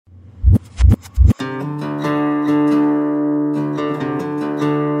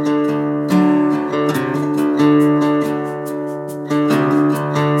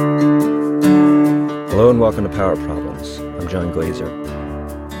welcome to Power Problems. I'm John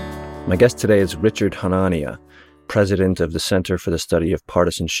Glazer. My guest today is Richard Hanania, president of the Center for the Study of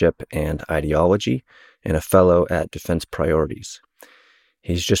Partisanship and Ideology and a fellow at Defense Priorities.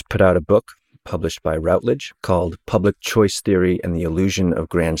 He's just put out a book published by Routledge called Public Choice Theory and the Illusion of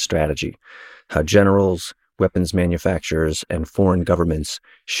Grand Strategy: How Generals, Weapons Manufacturers, and Foreign Governments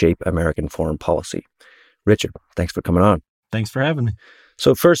Shape American Foreign Policy. Richard, thanks for coming on. Thanks for having me.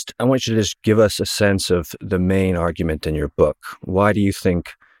 So first, I want you to just give us a sense of the main argument in your book. Why do you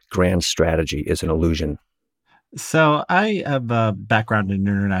think grand strategy is an illusion? So I have a background in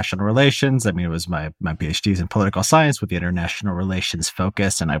international relations. I mean, it was my PhD's in political science with the international relations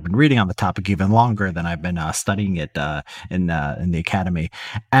focus, and I've been reading on the topic even longer than I've been studying it in the academy.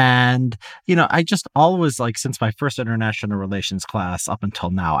 And I just always, since my first international relations class up until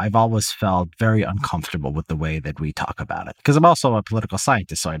now, I've always felt very uncomfortable with the way that we talk about it. Because I'm also a political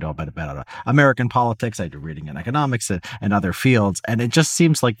scientist, so I know a bit about American politics. I do reading in economics and other fields, and it just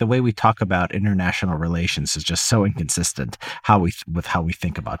seems like the way we talk about international relations is just so inconsistent with how we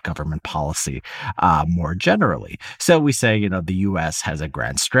think about government policy more generally. So we say, the U.S. has a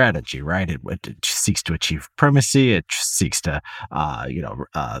grand strategy, right? It seeks to achieve primacy. It seeks to,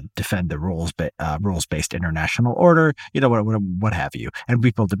 defend the rules-based international order. What have you? And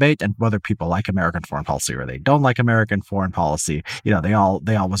people debate and whether people like American foreign policy or they don't like American foreign policy. They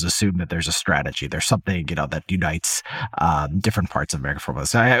always assume that there's a strategy. There's something that unites different parts of American foreign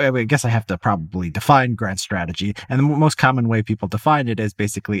policy. So I guess I have to probably define grand strategy. And the most common way people define it is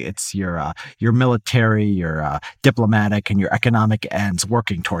basically it's your military, your diplomatic, and your economic ends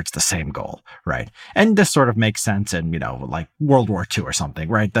working towards the same goal, right? And this sort of makes sense in like World War II or something,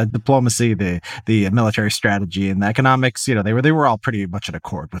 right? The diplomacy, the military strategy, and the economics, they were all pretty much in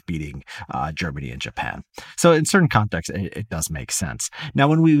accord with beating Germany and Japan. So in certain contexts, it does make sense. Now,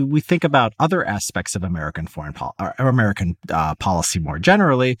 when we think about other aspects of American American policy more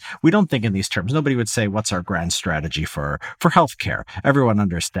generally, we don't think in these terms. Nobody would say, "What's our grand strategy for healthcare?" Everyone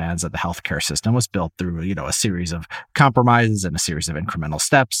understands that the healthcare system was built through, a series of compromises and a series of incremental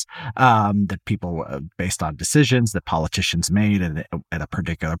steps that people, based on decisions that politicians made at a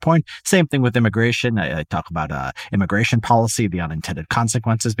particular point. Same thing with immigration. I talk about immigration policy, the unintended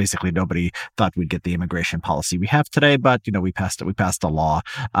consequences. Basically, nobody thought we'd get the immigration policy we have today, but we passed a law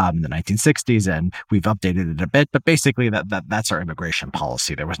in the 1960s, and we've updated it a bit. But basically, that's our immigration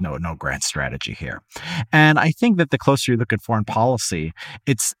policy. There was no grand strategy here. And I think that the closer you look at foreign policy,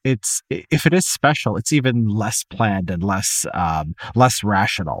 it's if it is special, it's even less planned and less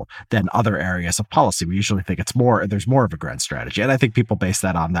rational than other areas of policy. We usually think there's more of a grand strategy, and I think people base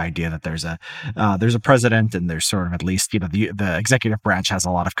that on the idea that there's a president and there's sort of at least the executive branch has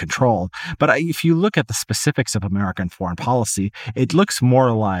a lot of control. But if you look at the specifics of American foreign policy, it looks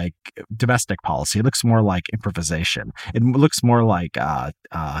more like domestic policy. It looks more like improvisation. It looks more like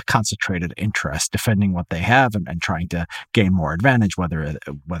concentrated interest, defending what they have and trying to gain more advantage, whether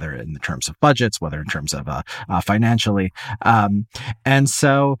in the terms of budgets, whether in terms of financially. And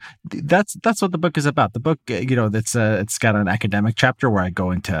so that's what the book is about. The book, it's got an academic chapter where I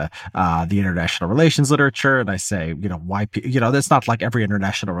go into the international relations literature, and I say, why, it's not like every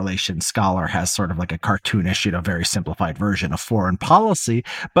international relations scholar has sort of like a cartoonish, very simplified version of foreign policy,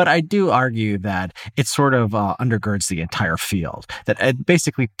 but I do argue that it sort of undergirds the entire field. That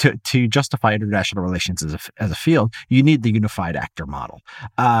basically to justify international relations as a field, you need the unified actor model.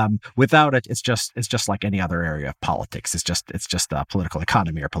 Without it, it's just like any other area of politics. It's just political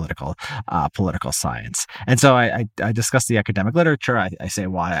economy or political science. And so I discuss the academic literature. I say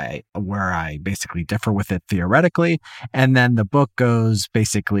where I basically differ with it theoretically, and then the book goes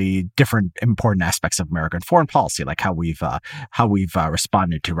basically different important aspects of American foreign policy, like how we've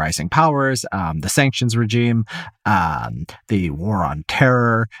responded to rising powers, the sanctions regime, the war on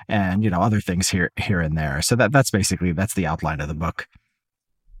terror, and other things here and there. So that's the outline of the book.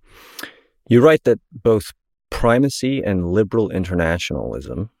 You write that both primacy and liberal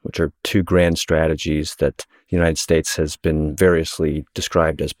internationalism, which are two grand strategies that the United States has been variously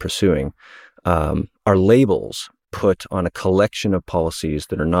described as pursuing, are labels put on a collection of policies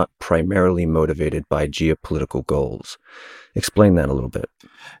that are not primarily motivated by geopolitical goals. Explain that a little bit.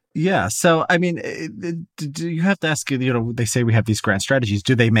 Yeah. So, I mean, do you have to ask, they say we have these grand strategies.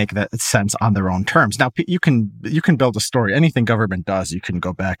 Do they make that sense on their own terms? Now, you can build a story. Anything government does, you can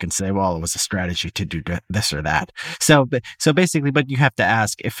go back and say, well, it was a strategy to do this or that. So basically, but you have to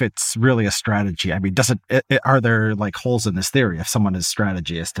ask if it's really a strategy. I mean, are there like holes in this theory? If someone's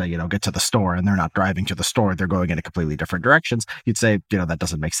strategy is to, get to the store and they're not driving to the store, they're going in a completely different directions, you'd say, that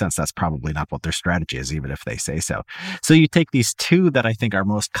doesn't make sense. That's probably not what their strategy is, even if they say so. So you take these two that I think are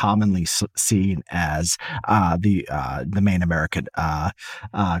most commonly seen as the main American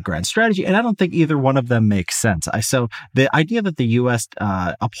grand strategy, and I don't think either one of them makes sense. So the idea that the U.S.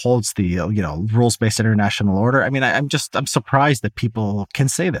 Upholds the rules-based international order. I mean, I'm surprised that people can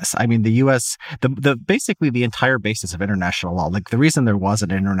say this. I mean, the U.S. the basically the entire basis of international law, like the reason there was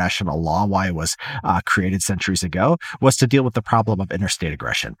an international law, why it was created centuries ago, was to deal with the problem of interstate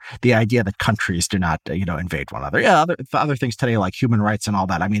aggression. The idea that countries do not invade one another. Yeah, other things today like human rights and all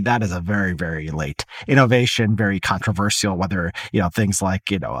that. I mean, that is a very, very late innovation, very controversial. Whether things like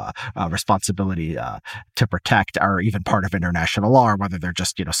responsibility to protect are even part of international law, or whether they're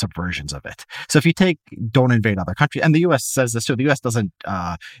just subversions of it. So if you take don't invade other countries, and the U.S. says this too. The U.S. doesn't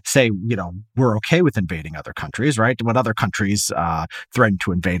say we're okay with invading other countries, right? When other countries threaten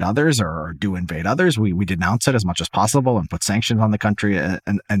to invade others or do invade others, we denounce it as much as possible and put sanctions on the country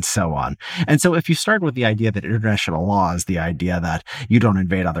and so on. And so if you start with the idea that international law is the idea that you don't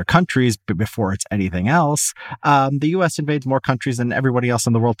invade other countries before it's anything else, the U.S. invades more countries than everybody else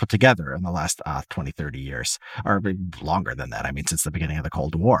in the world put together in the last 20, 30 years, or longer than that. I mean, since the beginning of the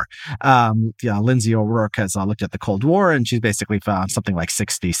Cold War. Lindsay O'Rourke has looked at the Cold War, and she's basically found something like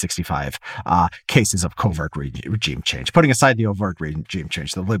 60, 65 cases of covert regime change, putting aside the overt regime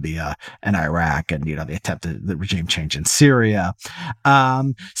change, the Libya and Iraq, and the attempted the regime change in Syria.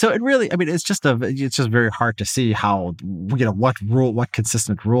 So it really, I mean, it's just very hard to see how what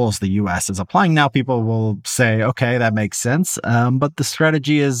consistent rules the U.S. is applying. Now people will say, okay, that makes sense, but the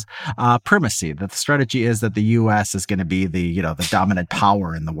strategy is primacy. That the strategy is that the U.S. is going to be the dominant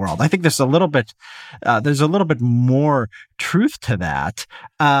power in the world. I think there's a little bit more truth to that,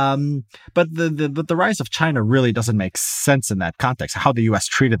 but the rise of China really doesn't make sense in that context. How the U.S.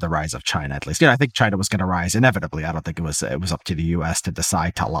 treated the rise of China, at least, I think China was going to rise inevitably. I don't think it was up to the U.S. to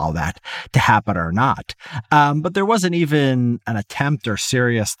decide to allow that to happen or not. But there wasn't even an attempt or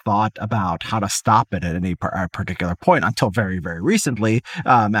serious thought about how to stop it at any particular point until very, very recently.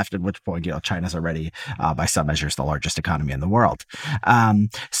 After which point, China's already, by some measures, the largest economy in the world.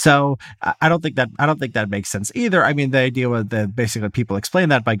 So I don't think that makes sense either. I mean, the idea was that basically people explain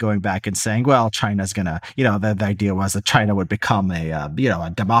that by going back and saying, well, China's gonna, the idea was that China would become a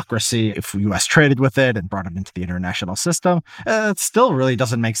democracy if the U.S. traded with it and brought it into the international system. It still really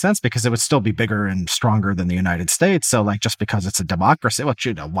doesn't make sense because it would still be bigger and stronger than the United States. So, like, just because it's a democracy, well,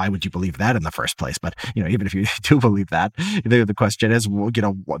 why would you believe that in the first place? But even if you do believe that, the question is,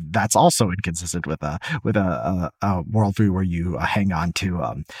 that's also inconsistent with a worldview where you hang on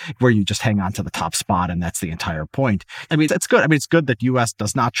to the top spot, and that's the entire point. I mean, it's good. I mean, it's good that the U.S.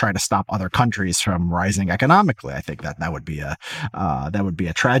 does not try to stop other countries from rising economically. I think that would be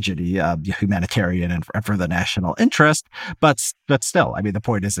a tragedy, humanitarian and for the national interest. But still, I mean, the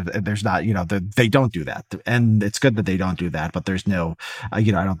point is that there's not, they don't do that, and it's good that they don't do that. But there's no, I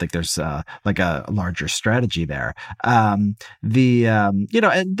don't think there's like a larger strategy there. And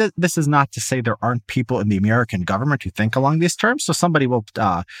this is not to say there aren't people in the American government who think along these terms. So somebody will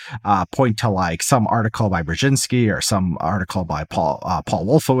point to like some article by Brzezinski or some article by Paul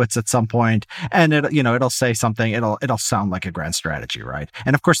Wolfowitz at some point, and it'll say something. It'll sound like a grand strategy, right?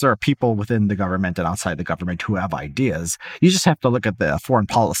 And of course, there are people within the government and outside the government who have ideas. You just have to look at the foreign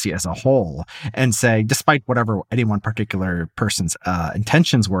policy as a whole and say, despite whatever any one particular person's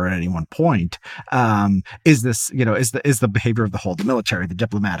intentions were at any one point, is the behavior of the whole, the military, the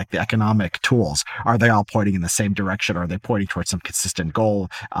diplomatic, the economic tools, are they all pointing in the same direction? Or are they pointing towards some consistent goal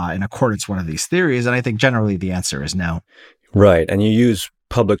in accordance with one of these theories? And I think generally the answer is no. Right. And you use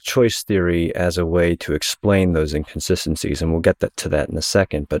public choice theory as a way to explain those inconsistencies, and we'll get to that in a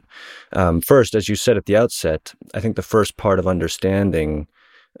second. But first, as you said at the outset, I think the first part of understanding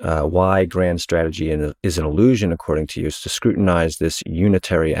why grand strategy is an illusion, according to you, is to scrutinize this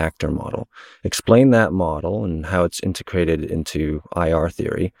unitary actor model. Explain that model and how it's integrated into IR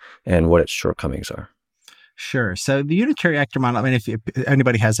theory and what its shortcomings are. Sure. So the unitary actor model, I mean, if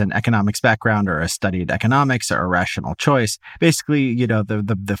anybody has an economics background or has studied economics or rational choice, basically,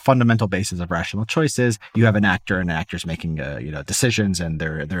 the fundamental basis of rational choice is you have an actor, and an actor's making, decisions, and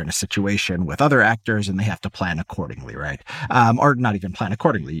they're in a situation with other actors, and they have to plan accordingly, right? Or not even plan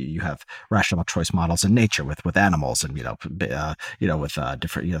accordingly. You have rational choice models in nature with animals, and with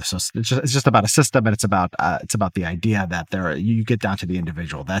different, so it's just about a system, and it's about the idea that you get down to the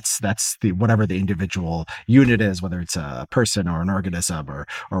individual. That's the whatever the individual unit is, whether it's a person or an organism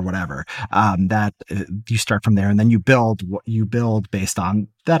or whatever. That you start from there, and then you build based on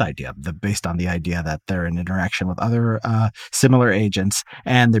that idea, based on the idea that they're in interaction with other similar agents,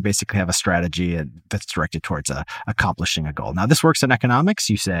 and they basically have a strategy that's directed towards accomplishing a goal. Now, this works in economics.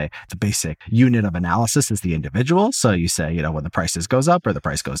 You say the basic unit of analysis is the individual. So you say, when the prices goes up or the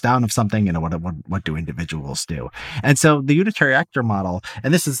price goes down of something, what do individuals do? And so the unitary actor model,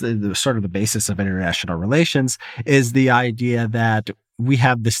 and this is the sort of the basis of international relations, is the idea that we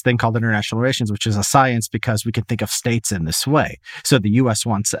have this thing called international relations, which is a science because we can think of states in this way. So the U.S.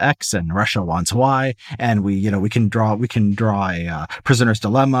 wants X and Russia wants Y, and we can draw a prisoner's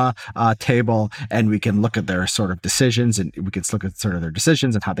dilemma table, and we can look at their sort of decisions, and we can look at sort of their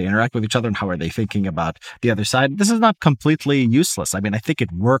decisions and how they interact with each other and how are they thinking about the other side. This is not completely useless. I mean, I think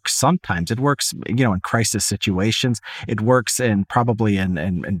it works sometimes. It works, in crisis situations. It works probably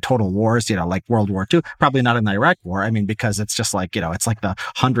in total wars, like World War II. Probably not in the Iraq War. I mean, because it's just like, it's like the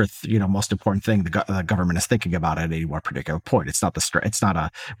 100th, most important thing the government is thinking about at any one particular point. It's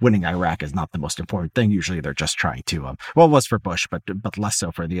not winning Iraq is not the most important thing. Usually they're just trying to, it was for Bush, but less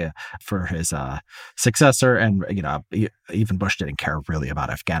so for his successor. And, even Bush didn't care really about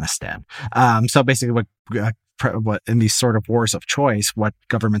Afghanistan. So basically what in these sort of wars of choice, what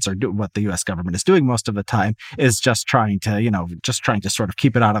the U.S. government is doing most of the time is just trying to sort of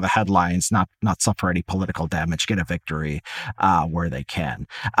keep it out of the headlines, not suffer any political damage, get a victory where they can.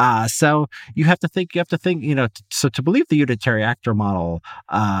 So you have to think, so to believe the unitary actor model,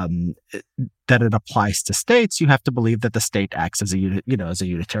 that it applies to states, you have to believe that the state acts as a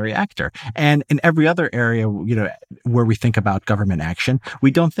unitary actor. And in every other area, where we think about government action,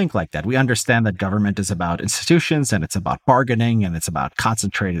 we don't think like that. We understand that government is about institutions, and it's about bargaining, and it's about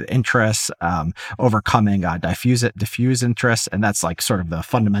concentrated interests, overcoming diffuse interests, and that's like sort of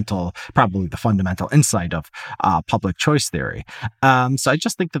probably the fundamental insight of public choice theory. So I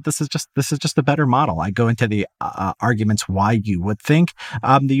just think that this is just a better model. I go into the arguments why you would think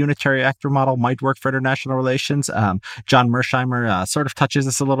the unitary actor model might work for international relations. John Mersheimer sort of touches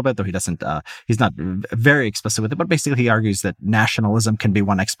this a little bit, though he doesn't. He's not very explicit with it, but basically he argues that nationalism can be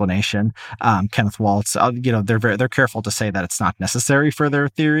one explanation. Kenneth Waltz, they're careful to say that it's not necessary for their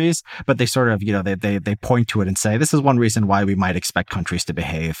theories, but they sort of, they point to it and say this is one reason why we might expect countries to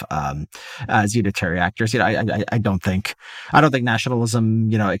behave as unitary actors. I don't think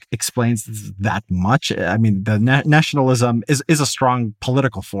nationalism, explains that much. I mean, the nationalism is a strong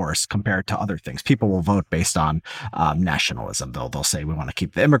political force compared to other things. People will vote based on nationalism. They'll say we want to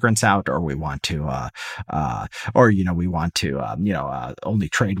keep the immigrants out, or we want to, only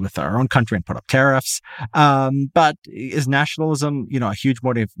trade with our own country and put up tariffs. But is nationalism, a huge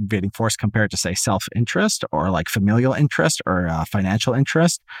motivating force compared to, say, self-interest or like familial interest or financial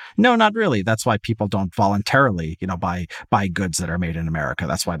interest? No, not really. That's why people don't voluntarily, buy goods that are made in America.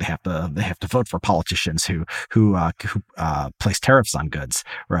 That's why they have to vote for politicians who place tariffs on goods,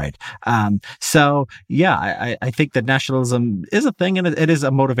 right? So yeah, I think that nationalism is a thing, and it is a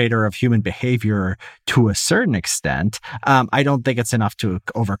motivator of human behavior to a certain extent. I don't think it's enough to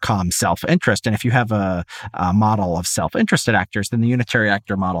overcome self-interest. And if you have a model of self-interested actors, then the unitary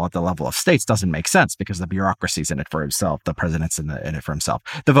actor model at the level of states doesn't make sense because the bureaucracy's in it for himself, the president's in it for himself,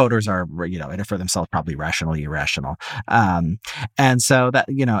 the voters are in it for themselves, probably rationally irrational. And so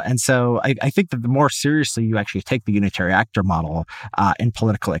I think that the more seriously you actually take the unitary actor model in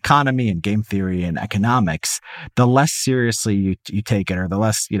political economy and game theory and economics, the less seriously you take it, or the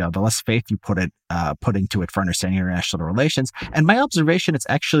less faith you put into it for understanding international relations. And my observation, it's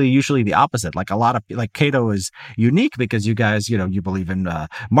actually usually the opposite. Like Cato is unique because you guys, you believe in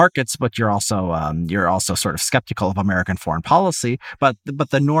markets, but you're also sort of skeptical of American foreign policy. But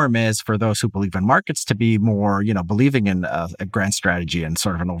the norm is for those who believe in markets to be more, believing in a grand strategy and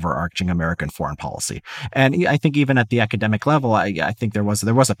sort of an overarching American foreign policy. And I think even at the academic level, I think there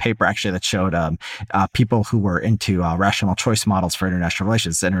was a paper actually that showed people who were into rational choice models for international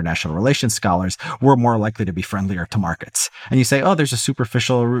relations scholars were more likely to be friendlier to markets. And you say, oh, there's a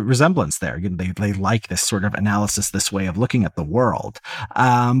superficial resemblance there. They like this sort of analysis, this way of looking at the world.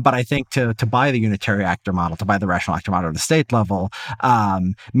 But I think to buy the unitary actor model, to buy the rational actor model at the state level,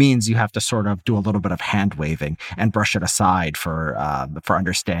 means you have to sort of do a little bit of hand waving and brush it aside for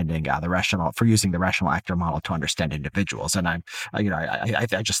understanding for using the rational actor model to understand individuals. And I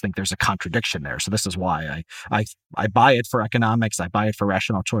just think there's a contradiction there. So this is why I buy it for economics. I buy it for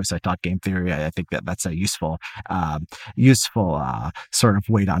rational choice. I taught game theory. I think that's a useful sort of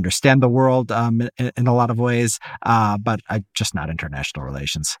way to understand the world in a lot of ways, but just not international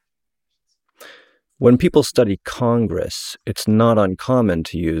relations. When people study Congress, it's not uncommon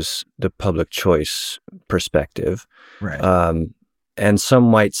to use the public choice perspective. Right. And some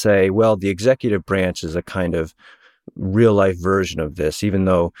might say, well, the executive branch is a kind of real-life version of this, even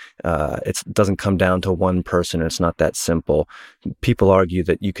though it doesn't come down to one person. It's not that simple. People argue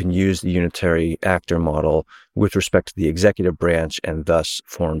that you can use the unitary actor model with respect to the executive branch and thus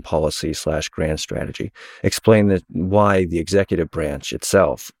foreign policy / grand strategy. Explain why the executive branch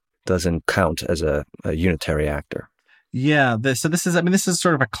itself doesn't count as a unitary actor. Yeah, this is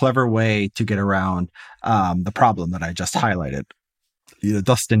sort of a clever way to get around the problem that I just highlighted.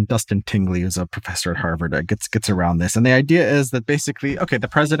 Dustin Tingley, who's a professor at Harvard, gets around this. And the idea is that basically, okay, the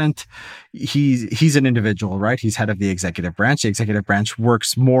president, he's an individual, right? He's head of the executive branch. The executive branch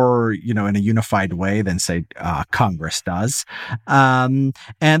works more, in a unified way than, say, Congress does. And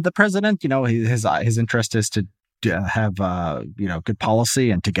the president, his interest is to have good policy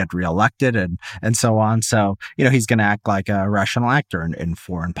and to get reelected and so on. So he's going to act like a rational actor in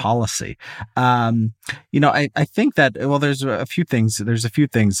foreign policy. I think that there's a few things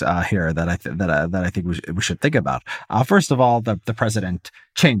here that I think we should think about. First of all, the president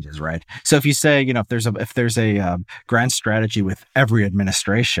changes, right? So if you say if there's a grand strategy with every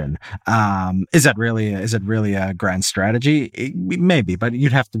administration, is it really a grand strategy? Maybe, but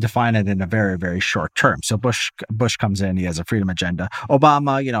you'd have to define it in a very, very short term. So Bush comes in, he has a freedom agenda.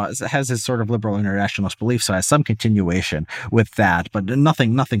 Obama, has his sort of liberal internationalist beliefs, so has some continuation with that, but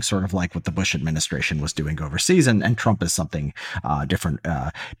nothing sort of like what the Bush administration was doing overseas, and Trump is something different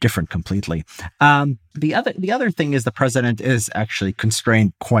completely. The other thing is the president is actually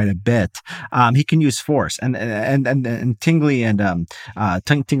constrained quite a bit. He can use force, and Tingley and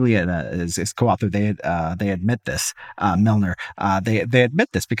his co-author, they admit this. Milner, they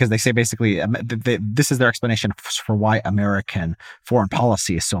admit this because they say basically this is their explanation for why American foreign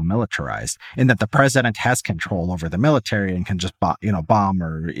policy is so militarized, in that the president has control over the military and can just bomb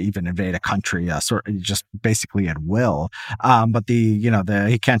or even invade a country just basically at will. But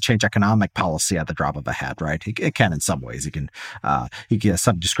he can't change economic policy at the drop of a hat, right? He can in some ways. He has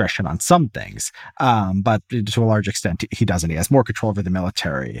some discretion on some things, but to a large extent he doesn't. He has more control over the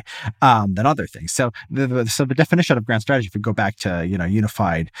military than other things. So the definition of grand strategy, if we go back to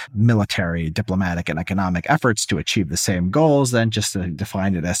unified military, diplomatic, and economic efforts to achieve the same goals, then just to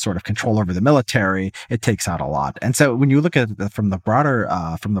define it as sort of control over the military, it takes out a lot. And so when you look at it from the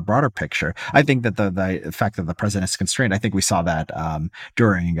broader picture, I think that the fact that the president is constrained, I think we saw that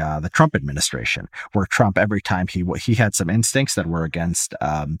during the Trump administration, where Trump, every time he had some instincts that were against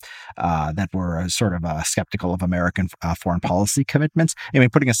that were sort of skeptical of American foreign policy commitments. I mean,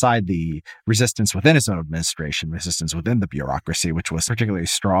 putting aside the resistance within his own administration, resistance within the bureaucracy, which was particularly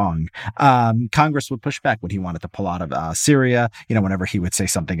strong, Congress would push back when he wanted to pull out of Syria. Whenever he would say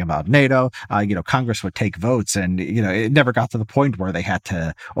something about NATO, Congress would take votes, and it never got to the point where they had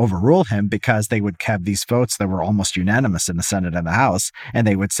to overrule him, because they would have these votes that were almost unanimous in the Senate and the House, and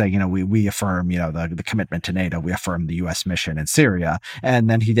they would say, we affirm, the commitment to NATO, we affirm the U.S. mission in Syria, and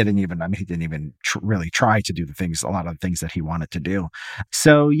then he didn't even really try to do a lot of the things that he wanted to do.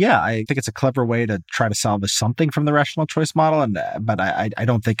 So yeah, I think it's a clever way to try to salvage something from the rational choice model, but I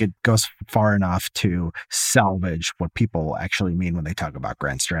don't think it goes far enough to salvage what people actually mean when they talk about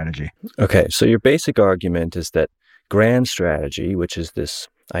grand strategy. Okay, so your basic argument is that grand strategy, which is this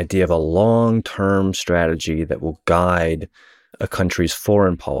idea of a long-term strategy that will guide a country's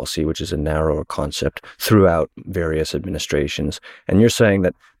foreign policy, which is a narrower concept, throughout various administrations. And you're saying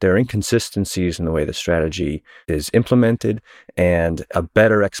that there are inconsistencies in the way the strategy is implemented, and a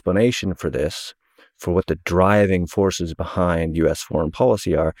better explanation for this, for what the driving forces behind U.S. foreign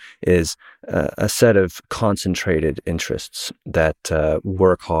policy are, is a set of concentrated interests that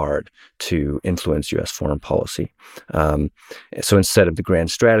work hard to influence U.S. foreign policy. So instead of the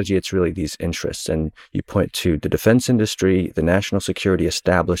grand strategy, it's really these interests. And you point to the defense industry, the national security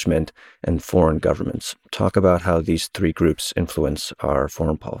establishment, and foreign governments. Talk about how these three groups influence our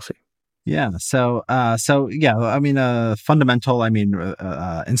foreign policy. Yeah. So yeah, I mean, fundamental,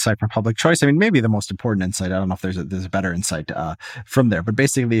 insight from public choice. I mean, maybe the most important insight, I don't know if there's a better insight from there, but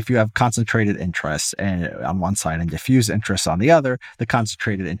basically if you have concentrated interests on one side and diffuse interests on the other, the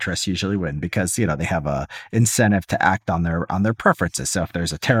concentrated interests usually win, because, they have a incentive to act on their preferences. So if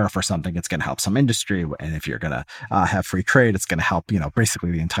there's a tariff or something, it's going to help some industry. And if you're going to have free trade, it's going to help, basically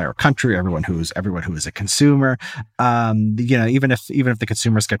the entire country, everyone who is a consumer. Even if the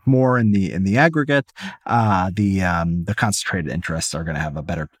consumers get more in in the aggregate, the concentrated interests are going to have a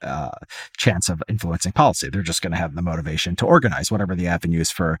better chance of influencing policy. They're just going to have the motivation to organize whatever the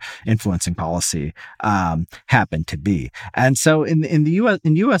avenues for influencing policy happen to be. And so in the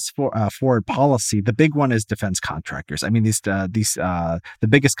U.S. forward policy, the big one is defense contractors. I mean, the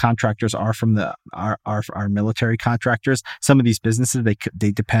biggest contractors are from our military contractors. Some of these businesses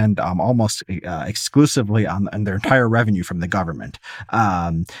they depend almost exclusively on their entire revenue from the government.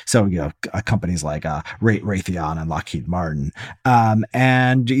 So companies like Raytheon and Lockheed Martin,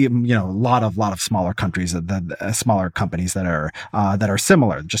 and a lot of smaller countries, smaller companies that are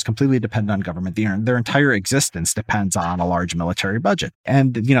similar, just completely depend on government. Their entire existence depends on a large military budget,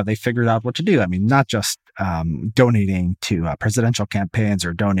 and they figured out what to do. I mean, not just donating to presidential campaigns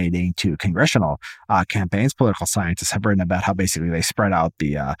or donating to congressional campaigns. Political scientists have written about how basically they spread out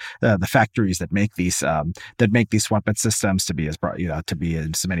the factories that make these weapon systems to be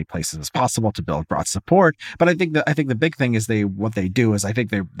in as many places as possible to build broad support. But I think the big thing is they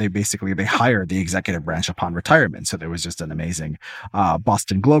basically hire the executive branch upon retirement. So there was just an amazing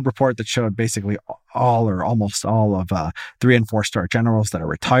Boston Globe report that showed basically all or almost all of 3- and 4-star generals that are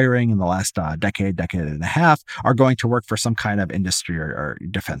retiring in the last decade and a half are going to work for some kind of industry or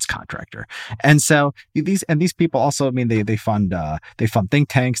defense contractor. And so these people also, I mean, they fund think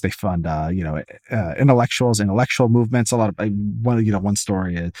tanks, they fund intellectual movements. A lot of one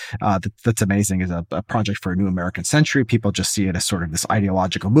story that's amazing is a project for a new American century. People just see it as sort of this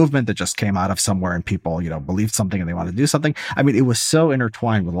ideological movement that just came out of somewhere, and people believed something and they wanted to do something. I mean, it was so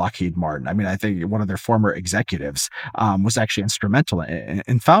intertwined with Lockheed Martin. I mean, I think one of their former executives was actually instrumental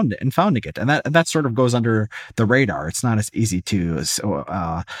in founding it, and that sort of goes under the radar. It's not as easy to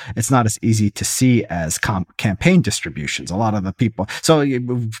see as campaign distributions. A lot of the people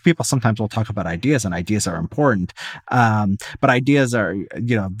sometimes will talk about ideas, and ideas are important, but ideas are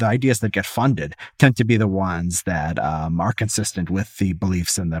the ideas that get funded tend to be the ones that are consistent with the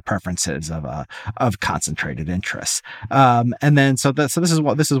beliefs and the preferences of concentrated interests. And then so this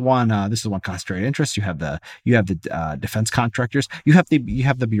is one concentrated interest. You have the defense contractors. You have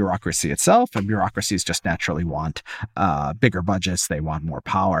the bureaucracy itself, and bureaucracies just naturally want bigger budgets. They want more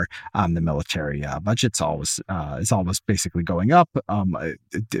power. The military budget's is always basically going up.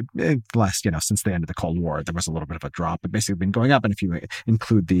 Since the end of the Cold War, there was a little bit of a drop, but basically been going up. And if you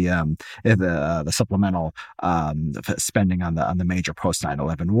include the supplemental spending on the major post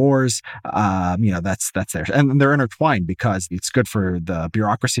 9/11 wars, that's there, and they're intertwined because it's good for the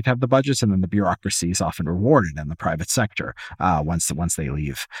bureaucracy to have the budgets, and then the bureaucracy is often rewarded in the private sector once they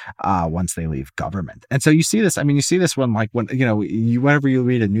leave government. And so you see this. I mean, you see this whenever you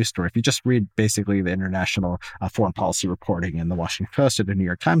read a news story. If you just read basically the international foreign policy reporting in the Washington Post or the New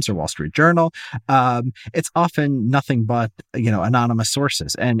York Times or Wall Street Journal, it's often nothing but anonymous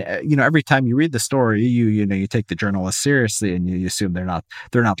sources. And every time you read the story, you take the journalists seriously and you assume they're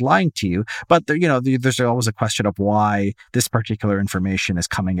not lying to you. But there's always a question of why this particular information is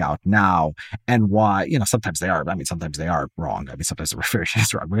coming out now, and why sometimes they are. I mean, sometimes they are wrong. I mean, sometimes the information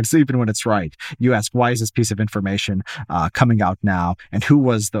is wrong. But even when it's right, you ask, why is this piece of information coming out now, and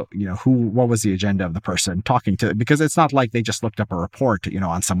what was the agenda of the person talking to? Because it's not like they just looked up a report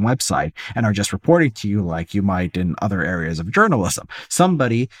on some website and are just reporting to you like you might in other areas of journalism.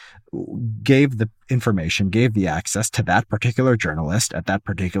 Somebody gave the information, gave the access to that particular journalist at that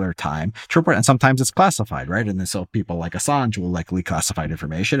particular time to report. And sometimes it's classified, right? And then so people like Assange will likely classified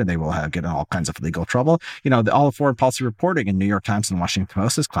information, and they will get in all kinds of legal trouble. All of foreign policy reporting in New York Times and Washington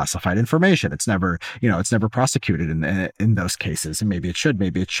Post is classified information. It's never prosecuted in those cases. And maybe it should,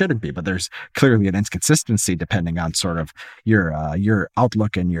 maybe it shouldn't be, but there's clearly an inconsistency depending on sort of your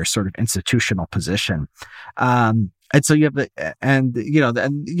outlook and your sort of institutional position. And so you have the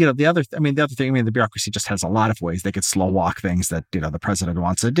other thing, the bureaucracy just has a lot of ways they could slow walk things that, the president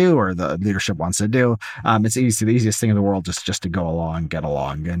wants to do or the leadership wants to do. It's the easiest thing in the world just to go along, get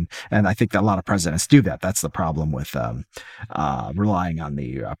along. And I think that a lot of presidents do that. That's the problem with relying on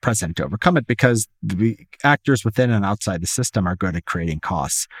the president to overcome it, because the actors within and outside the system are good at creating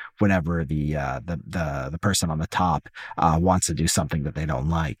costs whenever the person on the top wants to do something that they don't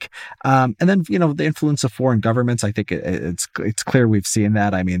like. And then, the influence of foreign governments, I think it's clear we've seen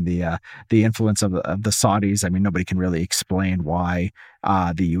that. I mean, the influence of the Saudis. I mean, nobody can really explain why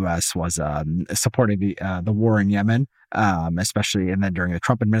the U.S. was supporting the war in Yemen, especially, and then during the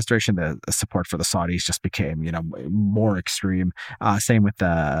Trump administration, the support for the Saudis just became more extreme. Same with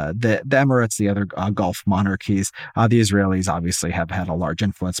the Emirates, the other Gulf monarchies. The Israelis obviously have had a large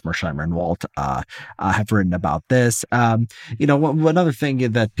influence. Mersheimer and Walt have written about this. One other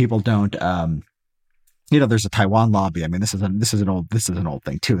thing that people don't there's a Taiwan lobby. I mean, this is an old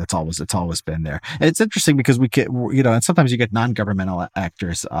thing too. It's always been there. And it's interesting because we get, and sometimes you get non-governmental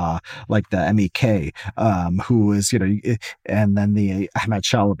actors, like the MEK, who is, and then the Ahmad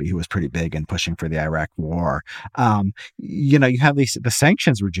Shalabi, who was pretty big in pushing for the Iraq War. You have the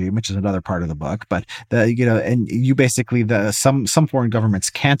sanctions regime, which is another part of the book, but and you basically some foreign governments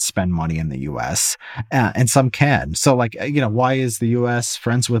can't spend money in the U.S. And some can. So why is the U.S.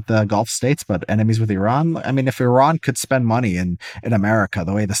 friends with the Gulf states but enemies with Iran? I mean, if Iran could spend money in America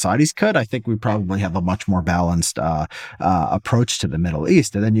the way the Saudis could, I think we probably have a much more balanced approach to the Middle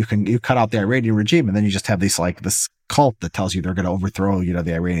East. And then you cut out the Iranian regime, and then you just have this cult that tells you they're going to overthrow,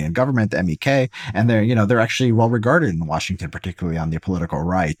 the Iranian government, the MEK, and they're actually well regarded in Washington, particularly on the political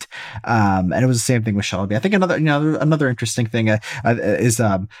right. And it was the same thing with Shalabi. I think another interesting thing is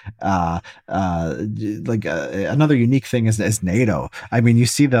another unique thing is NATO. I mean, you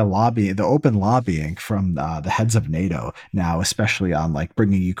see the open lobbying from the heads of NATO now, especially on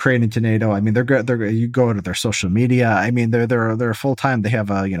bringing Ukraine into NATO. I mean, you go to their social media. I mean, they're full time. They have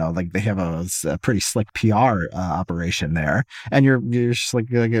a pretty slick PR operation there, and you're just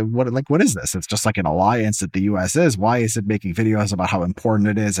what is this? It's just like an alliance that the U.S. is. Why is it making videos about how important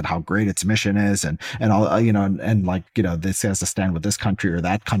it is and how great its mission is, and all this has to stand with this country or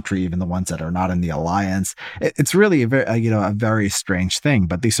that country, even the ones that are not in the alliance. It's really a very strange thing.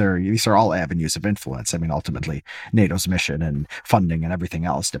 But these are all avenues of influence. I mean, ultimately, NATO's mission and funding and everything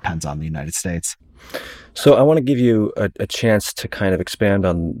else depends on the United States. So I want to give you a chance to kind of expand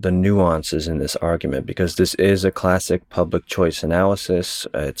on the nuances in this argument, because this is a classic public choice analysis.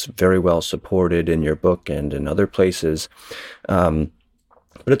 It's very well supported in your book and in other places. But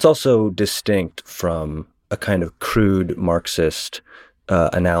it's also distinct from a kind of crude Marxist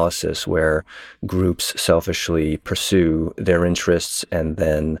analysis where groups selfishly pursue their interests and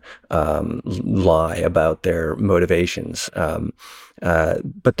then lie about their motivations.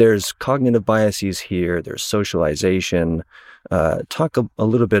 But there's cognitive biases here. There's socialization. Talk a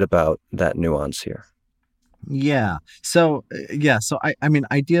little bit about that nuance here. Yeah. So I mean,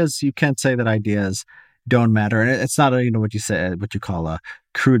 ideas, you can't say that ideas don't matter. And it's not what you call a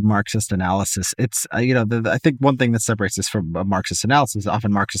crude Marxist analysis. It's I think one thing that separates this from a Marxist analysis,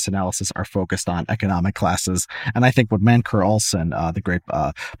 often Marxist analysis are focused on economic classes, and I think what Mancur Olson, the great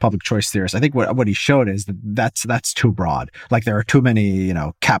public choice theorist, I think what he showed is that's too broad. There are too many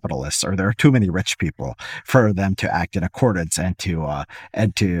capitalists, or there are too many rich people for them to act in accordance and to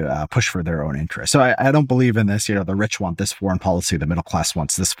push for their own interests. So I don't believe in this. The rich want this foreign policy, the middle class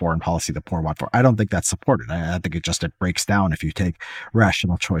wants this foreign policy, the poor want for. I don't think that's supported. I think it breaks down if you take rational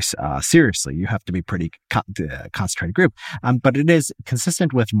choice seriously. You have to be pretty concentrated group, but it is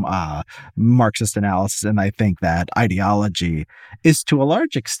consistent with Marxist analysis, and I think that ideology is to a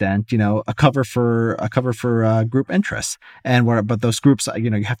large extent, a cover for group interests, but those groups,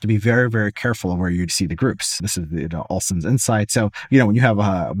 you have to be very, very careful of where you see the groups. This is Olson's insight. So when you have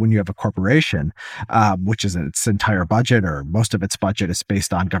a corporation, which is its entire budget or most of its budget is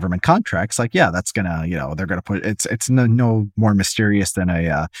based on government contracts, that's gonna they're gonna put it's no more mysterious than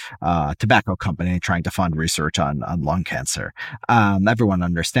a tobacco company trying to fund research on lung cancer. Everyone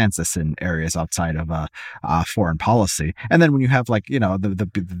understands this in areas outside of foreign policy. And then when you have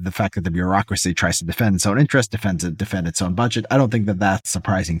the fact that the bureaucracy tries to defend its own interest, defend its own budget, I don't think that that's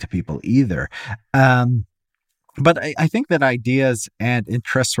surprising to people either. But I think that ideas and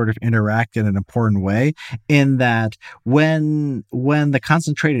interests sort of interact in an important way, in that when the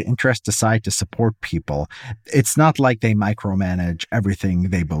concentrated interests decide to support people, it's not like they micromanage everything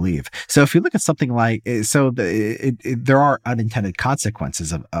they believe. So if you look at something there are unintended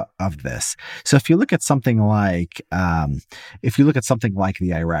consequences of this. So if you look at something like the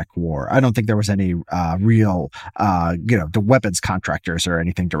Iraq War, I don't think there was any real the weapons contractors or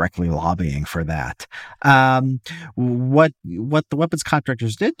anything directly lobbying for that. What the weapons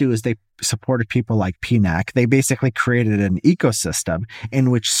contractors did do is they supported people like PNAC. They basically created an ecosystem in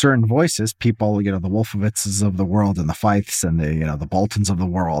which certain voices, people, the Wolfowitzes of the world and the Feiths and the Boltons of the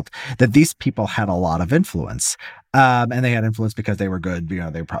world, that these people had a lot of influence. And they had influence because they were good. They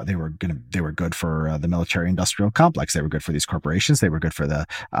were good for the military-industrial complex. They were good for these corporations. They were good for the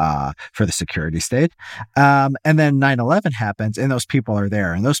security state. And then 9/11 happens, and those people are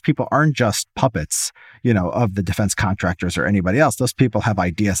there. And those people aren't just puppets, of the defense contractors or anybody else. Those people have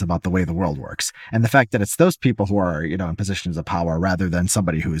ideas about the way the world works. And the fact that it's those people who are, in positions of power rather than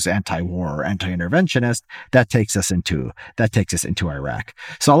somebody who's anti-war or anti-interventionist, that takes us into Iraq.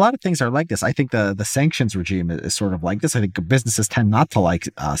 So a lot of things are like this. I think the sanctions regime is sort of like this. I think businesses tend not to like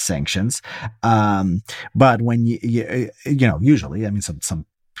sanctions, but when usually, I mean, some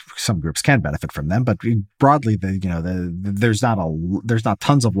some groups can benefit from them, but broadly, there's not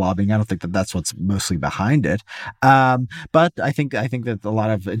tons of lobbying. I don't think that that's what's mostly behind it. But I think that a lot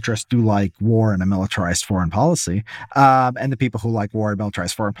of interests do like war and a militarized foreign policy. And the people who like war and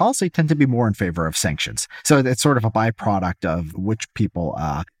militarized foreign policy tend to be more in favor of sanctions. So it's sort of a byproduct of which people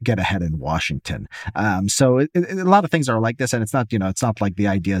get ahead in Washington. So a lot of things are like this, and it's not like the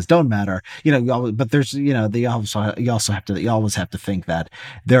ideas don't matter. But there's you always have to think that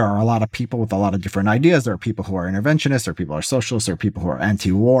there are a lot of people with a lot of different ideas. There are people who are interventionists, there are people who are socialists, there are people who are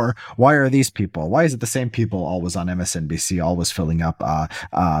anti-war. Why are these people? Why is it the same people always on MSNBC, always filling up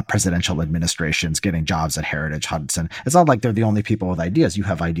presidential administrations, getting jobs at Heritage Hudson? It's not like they're the only people with ideas. You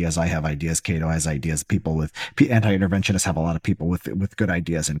have ideas, I have ideas, Cato has ideas. People with anti-interventionists have a lot of people with good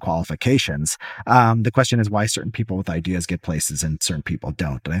ideas and qualifications. The question is why certain people with ideas get places and certain people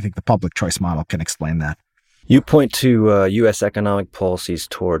don't. And I think the public choice model can explain that. You point to U.S. economic policies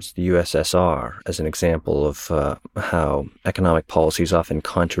towards the USSR as an example of how economic policies often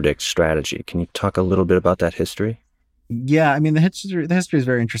contradict strategy. Can you talk a little bit about that history? Yeah, I mean the history is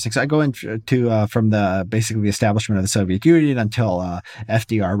very interesting. So I go into from basically the establishment of the Soviet Union until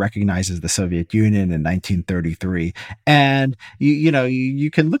FDR recognizes the Soviet Union in 1933, and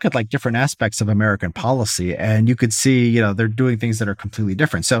you can look at like different aspects of American policy, and you could see they're doing things that are completely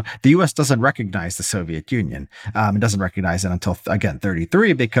different. So the U.S. doesn't recognize the Soviet Union. It doesn't recognize it until again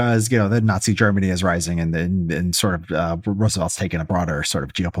 33 because the Nazi Germany is rising, and sort of Roosevelt's taking a broader sort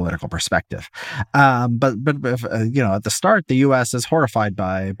of geopolitical perspective. But at the start, the U.S. is horrified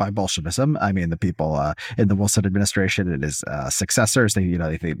by Bolshevism. I mean, the people in the Wilson administration and his successors,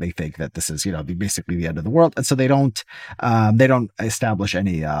 they think that this is basically the end of the world, and so they don't establish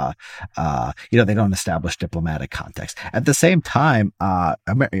any they don't establish diplomatic context. At the same time,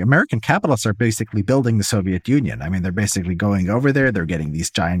 American capitalists are basically building the Soviet Union. I mean, they're basically going over there. They're getting these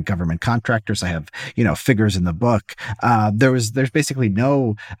giant government contractors. I have figures in the book. There's basically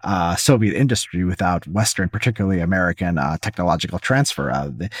no Soviet industry without Western, particularly American technological transfer.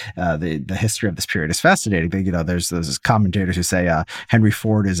 The history of this period is fascinating. There's those commentators who say Henry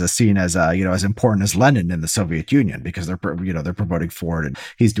Ford is seen as as important as Lenin in the Soviet Union because they're promoting Ford and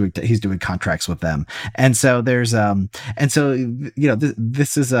he's doing contracts with them. And so there's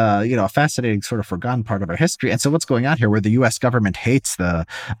this is a fascinating sort of forgotten part of our history. And so what's going on here, where the U.S. government hates the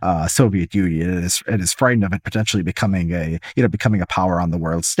Soviet Union and is frightened of it potentially becoming a power on the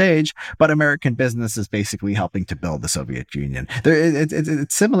world stage, but American business is basically helping to build the Soviet Union.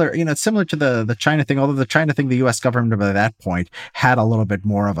 It's similar, it's similar to the China thing, although the China thing, the U.S. government by that point had a little bit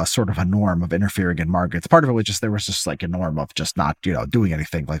more of a sort of a norm of interfering in markets. Part of it was just there was just like a norm of just not doing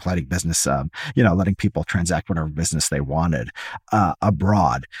anything, like letting business letting people transact whatever business they wanted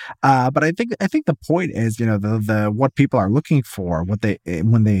abroad. But I think the point is the what people are looking for,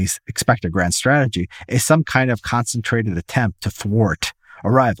 when they expect a grand strategy, is some kind of concentrated attempt to thwart a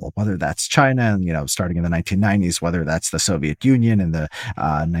rival, whether that's China, starting in the 1990s, whether that's the Soviet Union in the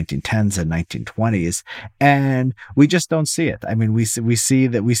 1910s and 1920s, and we just don't see it. I mean, we see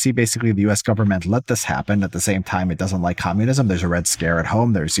basically the U.S. government let this happen. At the same time, it doesn't like communism. There's a Red Scare at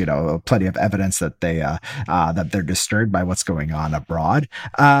home. There's plenty of evidence that they're disturbed by what's going on abroad.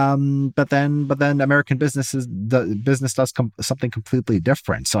 But then American business does something completely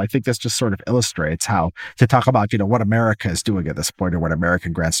different. So I think this just sort of illustrates how to talk about what America is doing at this point or what American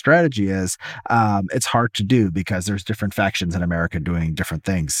grand strategy is. It's hard to do because there's different factions in America doing different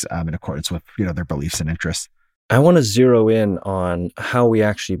things in accordance with their beliefs and interests. I want to zero in on how we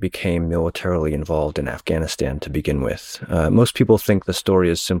actually became militarily involved in Afghanistan to begin with. Most people think the story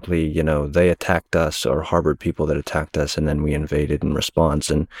is simply, they attacked us or harbored people that attacked us and then we invaded in response.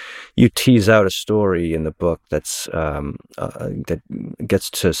 And you tease out a story in the book that's that gets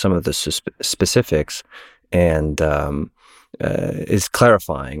to some of the specifics and is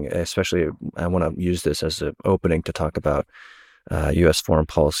clarifying. Especially, I want to use this as an opening to talk about U.S. foreign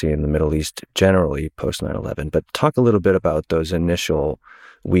policy in the Middle East generally post 9/11. But talk a little bit about those initial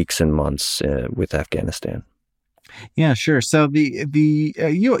weeks and months with Afghanistan. Yeah, sure. So the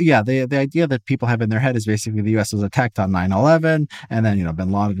idea that people have in their head is basically the U.S. was attacked on 9/11, and then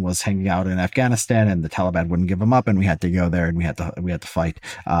bin Laden was hanging out in Afghanistan, and the Taliban wouldn't give him up, and we had to go there, and we had to fight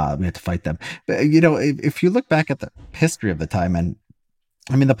them. But if you look back at the history of the time, and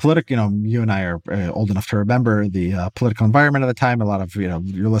I mean, the political, you and I are old enough to remember the political environment at the time. A lot of,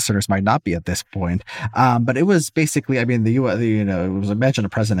 your listeners might not be at this point. But it was basically, I mean, it was, imagine a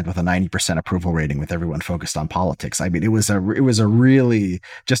president with a 90% approval rating with everyone focused on politics. I mean, it was a really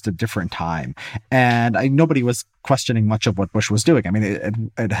just a different time. And nobody was questioning much of what Bush was doing. I mean,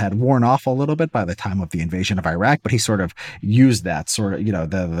 it had worn off a little bit by the time of the invasion of Iraq, but he sort of used that sort of,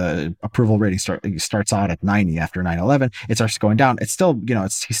 the approval rating starts out at 90 after 9/11. It starts going down. It's still,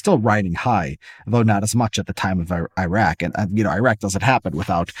 he's still riding high, though not as much at the time of Iraq. And, Iraq doesn't happen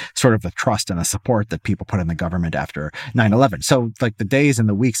without sort of the trust and the support that people put in the government after 9/11. So like the days and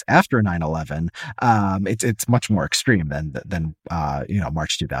the weeks after 9/11, it's much more extreme than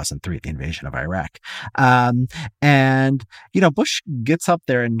March 2003, the invasion of Iraq. And Bush gets up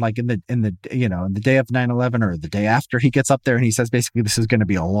there and like in the day of 9/11 or the day after, he gets up there and he says basically this is going to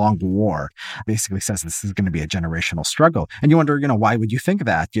be a long war. Basically says this is going to be a generational struggle. And you wonder, why would you think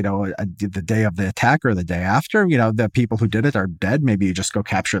that? The day of the attack or the day after, the people who did it are dead. Maybe you just go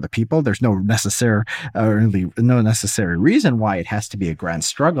capture the people. There's no necessary reason why it has to be a grand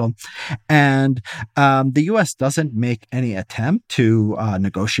struggle. And the U.S. doesn't make any attempt to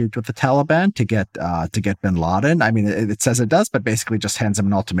negotiate with the Taliban to get bin Laden. I mean, it says it does, but basically just hands them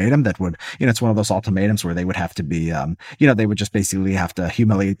an ultimatum that would, it's one of those ultimatums where they would have to be, they would just basically have to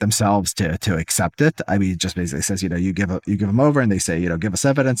humiliate themselves to accept it. I mean, it just basically says, you give them over, and they say, give us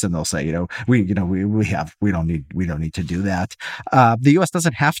evidence, and they'll say, we don't need to do that. The U.S.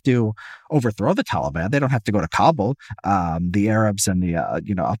 doesn't have to overthrow the Taliban. They don't have to go to Kabul. The Arabs and the Al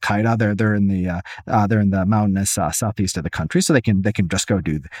Qaeda, they're in the mountainous southeast of the country, so they can just go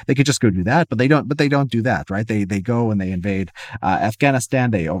do that. But they don't do that, right? They go and they invade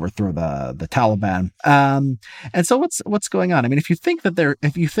Afghanistan. They overthrow the Taliban. And so what's going on? I mean, if you think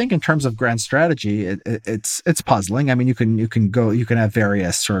in terms of grand strategy, it's puzzling. I mean, you can have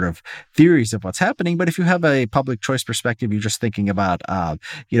various sort of theories of what's happening, but if you have a public choice perspective, you're just thinking about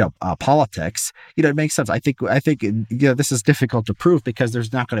politics. It makes sense. I think this is difficult to prove because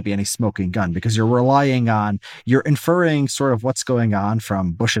there's not going to be any smoking gun, because you're inferring sort of what's going on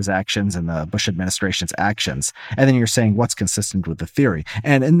from Bush's actions and the Bush administration's actions, and then you're saying what's consistent with the theory.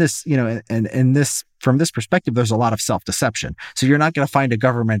 And in this, from this perspective, there's a lot of self-deception. So you're not going to find a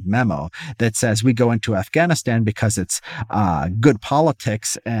government memo that says we go into Afghanistan because it's good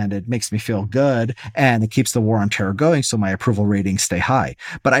politics and it makes me feel good and it keeps the war on terror going, so my approval ratings stay high.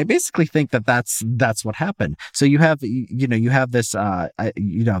 But I basically think that that's what happened. So you have this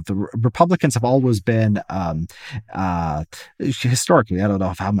the Republicans have always been historically, I don't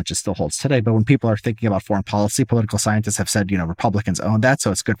know how much it still holds today, but when people are thinking about foreign policy, political scientists have said Republicans own that, so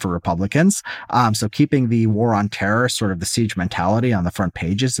it's good for Republicans. So keeping the war on terror, sort of the siege mentality on the front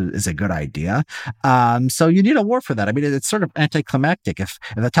pages is a good idea. So you need a war for that. I mean, it's sort of anticlimactic. If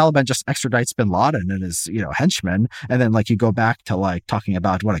the Taliban just extradites bin Laden and his, henchmen, and then you go back to talking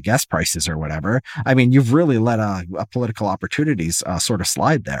about what a gas price is or whatever, I mean, you've really let a political opportunities sort of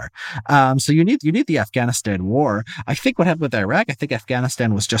slide there. So you need the Afghanistan war. I think what happened with Iraq, I think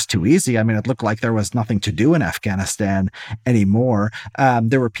Afghanistan was just too easy. I mean, it looked like there was nothing to do in Afghanistan anymore.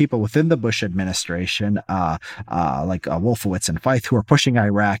 There were people within the Bush administration, like Wolfowitz and Feith, who are pushing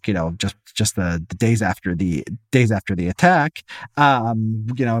Iraq, just the days after the attack.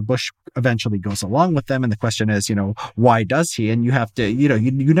 Bush eventually goes along with them, and the question is, why does he? And you have to,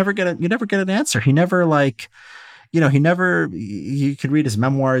 you never get an answer. He never you can read his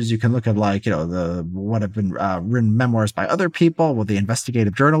memoirs. You can look at what have been written memoirs by other people with the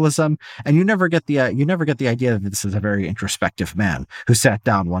investigative journalism, and you never get the idea that this is a very introspective man who sat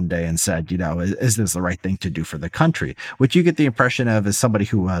down one day and said, is this the right thing to do for the country? What you get the impression of is somebody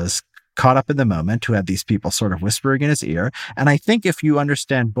who was caught up in the moment, who had these people sort of whispering in his ear. And I think if you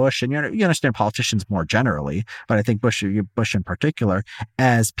understand Bush, and you understand politicians more generally, but I think Bush in particular,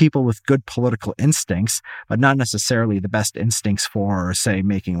 as people with good political instincts, but not necessarily the best instincts for, say,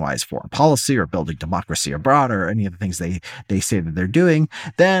 making wise foreign policy or building democracy abroad or any of the things they say that they're doing,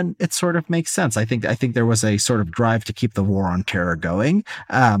 then it sort of makes sense. I think there was a sort of drive to keep the war on terror going.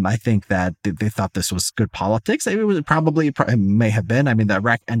 I think that they thought this was good politics. It may have been. I mean, the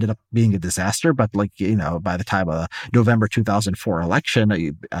Iraq ended up being a disaster, but by the time of the November 2004 election,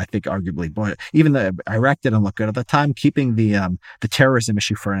 I think arguably, even though Iraq didn't look good at the time, keeping the terrorism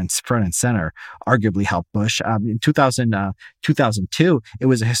issue front and center arguably helped Bush. In 2002, it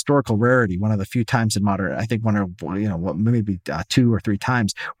was a historical rarity, one of the few times in modern, I think maybe 2 or 3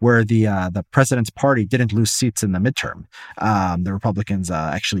 times where the president's party didn't lose seats in the midterm. The Republicans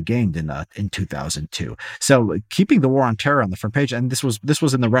actually gained in 2002. So keeping the war on terror on the front page, and this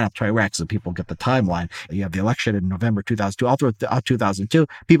was in the run-up to Iraq, so people get the timeline. You have the election in November 2002. All throughout 2002,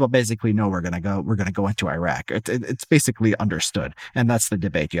 people basically know we're going to go into Iraq. It's basically understood, and that's the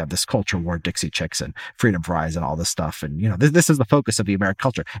debate. You have this culture war, Dixie Chicks, and Freedom Fries, and all this stuff, and this is the focus of the American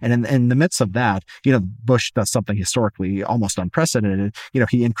culture. And in the midst of that, Bush does something historically almost unprecedented.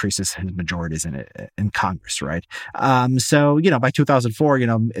 He increases his majorities in Congress, right? So by 2004,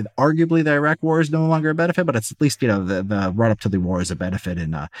 arguably the Iraq War is no longer a benefit, but it's at least the run up to the war is a benefit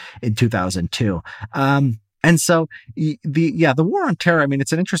in 2002. And so the war on terror,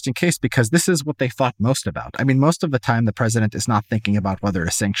 it's an interesting case because this is what they thought most about. Most of the time the president is not thinking about whether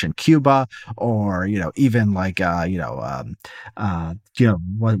to sanction Cuba or, even like,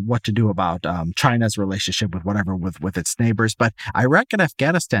 what to do about China's relationship with its neighbors. But Iraq and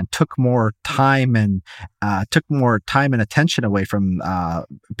Afghanistan took more time and attention away from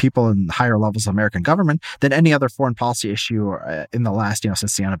people in higher levels of American government than any other foreign policy issue in the last,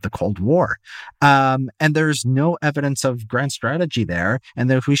 since the end of the Cold War. And there's no evidence of grand strategy there. And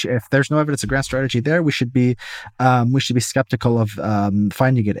if there's no evidence of grand strategy there, we should be skeptical of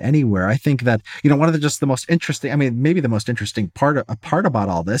finding it anywhere. I think that one of the most interesting, maybe the most interesting part about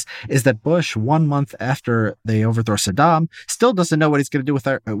all this is that Bush, 1 month after they overthrow Saddam, still doesn't know what he's going to do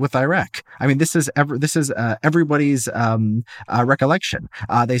with Iraq. This is everybody's recollection.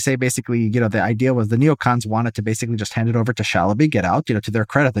 They say basically, the idea was the neocons wanted to basically just hand it over to Shalaby, get out. To their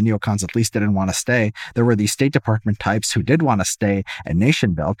credit, the neocons at least didn't want to stay. There were these State Department types who did want to stay and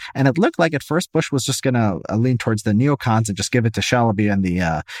nation build, and it looked like at first Bush was just going to lean towards the neocons and just give it to Shalaby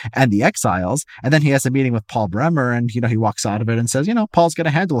and the exiles. And then he has a meeting with Paul Bremer, and he walks out of it and says, Paul's going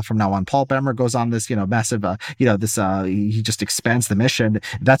to handle it from now on. Paul Bremer goes on this massive he just expands the mission.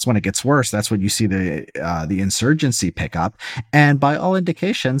 That's when it gets worse. That's when you see the insurgency pick up. And by all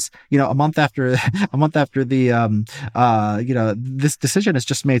indications, a month after the this decision is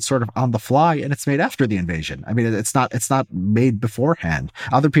just made sort of on the fly, and it's made after the invasion. It's not made beforehand.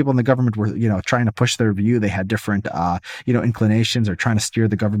 Other people in the government were trying to push their view. They had different inclinations or trying to steer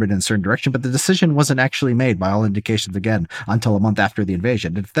the government in a certain direction, but the decision wasn't actually made by all indications again until a month after the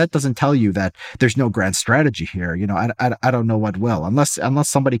invasion. If that doesn't tell you that there's no grand strategy here, I don't know what will, unless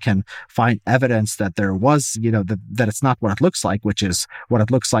somebody can find evidence that there was, that it's not what it looks like, which is what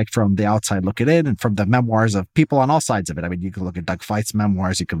it looks like from the outside looking in and from the memoirs of people on all sides of it. You could look at Doug Feit's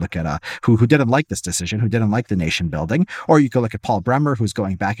memoirs, you could look at who didn't like this decision, who didn't like the nation building, or you could look at Paul Bremer, who's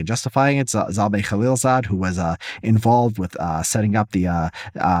going back and justifying it, Zalmay Khalilzad, who was involved with setting up the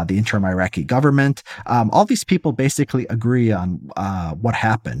interim Iraqi government. All these people basically agree on what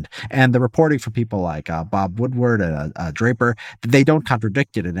happened, and the reporting from people like Bob Woodward and Draper, they don't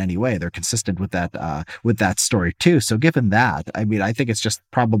contradict it in any way. They're consistent with that story too. So given that, I think it's just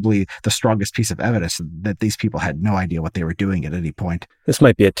probably the strongest piece of evidence that these people had no idea what they were doing at any point. This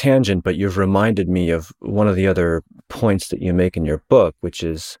might be a tangent, but you've reminded me of one of the other points that you make in your book, which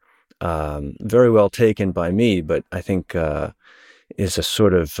is very well taken by me, but I think is a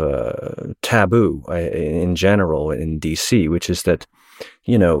sort of taboo in general in DC, which is that,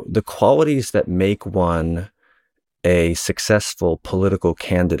 the qualities that make one a successful political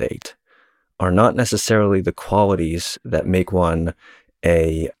candidate are not necessarily the qualities that make one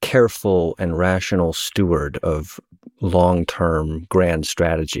a careful and rational steward of long-term grand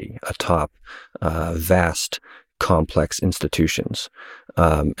strategy atop vast, complex institutions.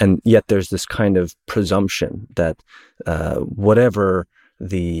 And yet there's this kind of presumption that whatever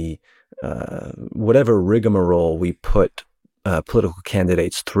rigmarole we put political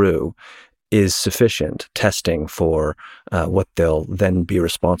candidates through is sufficient testing for what they'll then be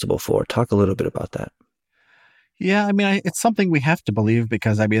responsible for. Talk a little bit about that. Yeah, it's something we have to believe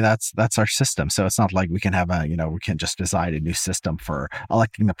because that's our system. So it's not like we can have we can just design a new system for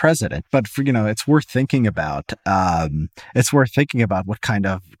electing the president. But for, it's worth thinking about. It's worth thinking about what kind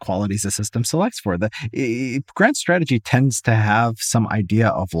of qualities the system selects for. The grand strategy tends to have some idea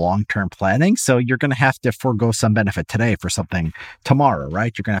of long-term planning. So you're going to have to forego some benefit today for something tomorrow,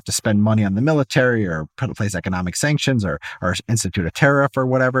 right? You're going to have to spend money on the military or put in place economic sanctions or institute a tariff or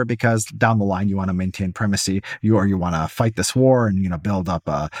whatever, because down the line you want to maintain primacy. You want to fight this war and build up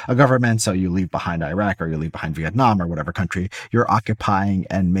a government, so you leave behind Iraq or you leave behind Vietnam or whatever country you're occupying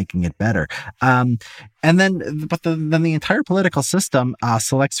and making it better. And then the entire political system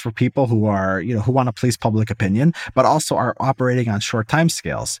selects for people who are who want to please public opinion, but also are operating on short time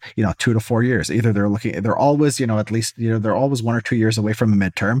scales. 2 to 4 years. Either they're always at least they're always 1 or 2 years away from a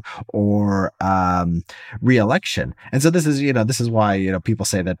midterm or re-election. And so this is why people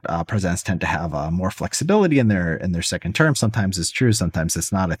say that presidents tend to have more flexibility in their second term. Sometimes it's true, sometimes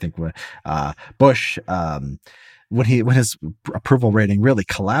it's not. I think Bush when his approval rating really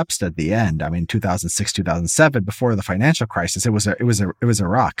collapsed at the end, I mean, 2006, 2007, before the financial crisis, it was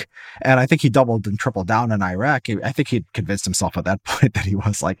Iraq. And I think he doubled and tripled down on Iraq. I think he'd convinced himself at that point that he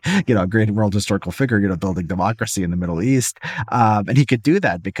was like, a great world historical figure, building democracy in the Middle East. And he could do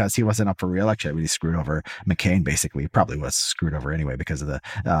that because he wasn't up for re-election. I mean, he screwed over McCain, basically. He probably was screwed over anyway because of the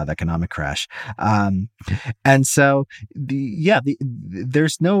economic crash. And so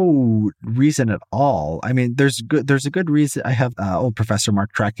there's no reason at all. I mean, there's a good reason. I have old Professor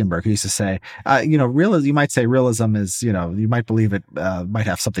Mark Trachtenberg who used to say, realism, you might say realism is, you might believe it might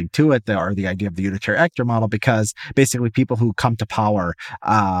have something to it, or the idea of the unitary actor model, because basically people who come to power,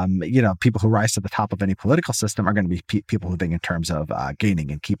 people who rise to the top of any political system are going to be people who think in terms of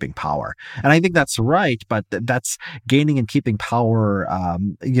gaining and keeping power. And I think that's right, but that's gaining and keeping power,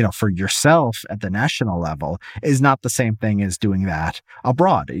 for yourself at the national level is not the same thing as doing that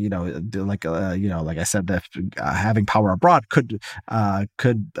abroad. Like I said, that having power abroad could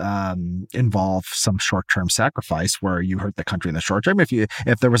involve some short-term sacrifice where you hurt the country in the short term.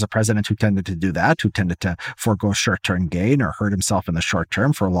 If there was a president who tended to do that, who tended to forego short-term gain or hurt himself in the short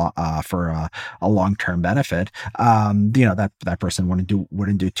term for a long-term benefit, that person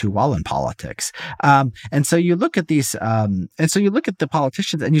wouldn't do too well in politics. And so you look at these, and so you look at the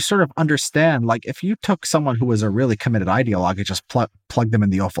politicians, and you sort of understand, like, if you took someone who was a really committed ideologue and just plug them in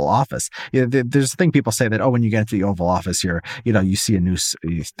the Oval Office, there's a thing people say that, when you get into the Oval Office, you see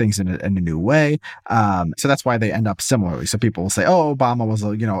things in a new way. So that's why they end up similarly. So people will say, Obama was,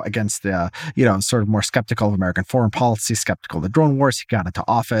 against the, sort of more skeptical of American foreign policy, skeptical of the drone wars. He got into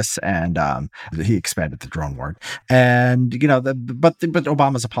office and he expanded the drone war. And, but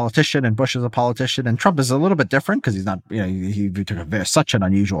Obama's a politician and Bush is a politician, and Trump is a little bit different because he's not, he took such an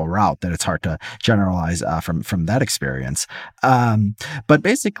unusual route that it's hard to generalize from that experience. But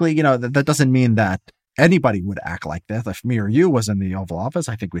basically, that doesn't mean that anybody would act like this. If me or you was in the Oval Office,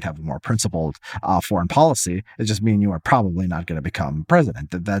 I think we'd have a more principled foreign policy. It just means you are probably not going to become president.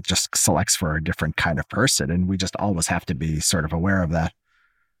 That just selects for a different kind of person, and we just always have to be sort of aware of that.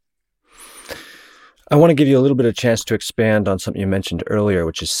 I want to give you a little bit of chance to expand on something you mentioned earlier,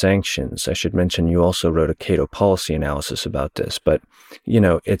 which is sanctions. I should mention you also wrote a Cato policy analysis about this, but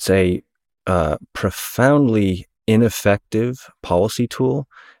it's a profoundly ineffective policy tool,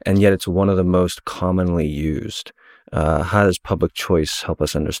 and yet it's one of the most commonly used. How does public choice help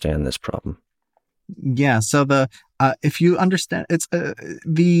us understand this problem? Yeah. So if you understand, it's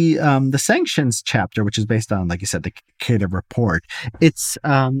the sanctions chapter, which is based on, like you said, the Cato report. It's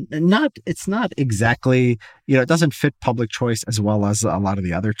not exactly, it doesn't fit public choice as well as a lot of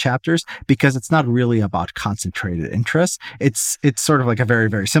the other chapters, because it's not really about concentrated interests. It's sort of like a very,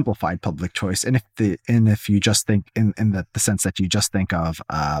 very simplified public choice. And if you just think in the sense that you just think of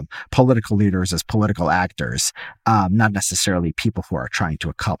political leaders as political actors, not necessarily people who are trying to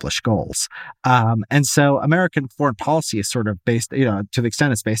accomplish goals. And so American foreign policy is sort of based, to the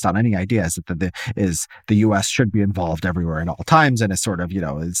extent it's based on any ideas that the U.S. should be involved everywhere at all times, and it's sort of,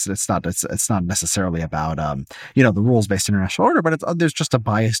 it's not necessarily about the rules-based international order, but there's just a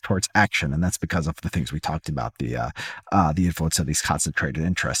bias towards action, and that's because of the things we talked about, the influence of these concentrated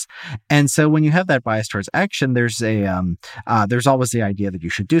interests. And so when you have that bias towards action, there's always the idea that you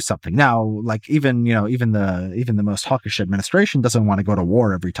should do something. Now, like even the most hawkish administration doesn't want to go to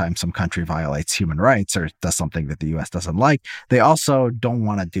war every time some country violates human rights or does something that the U.S. doesn't like. They also don't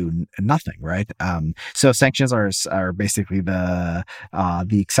want to do nothing, right? So sanctions are basically the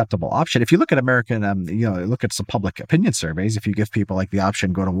acceptable option. If you look at American, look at some public opinion surveys. If you give people like the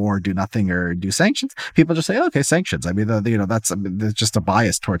option, go to war, do nothing, or do sanctions, people just say, okay, sanctions. I mean, there's just a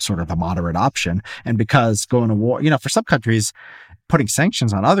bias towards sort of a moderate option. And because going to war, for some countries, putting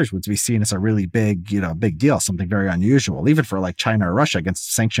sanctions on others would be seen as a really big deal, something very unusual. Even for like China or Russia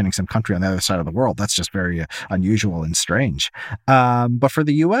against sanctioning some country on the other side of the world, that's just very unusual and strange. But for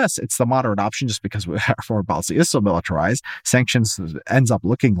the U.S., it's the moderate option, just because our foreign policy is so militarized. Sanctions ends up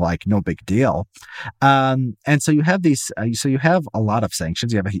looking like no big deal. And so you have you have a lot of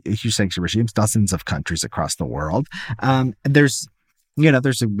sanctions. You have a huge sanction regimes, dozens of countries across the world. There's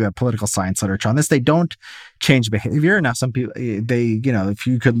a political science literature on this. They don't change behavior. Now, some people, if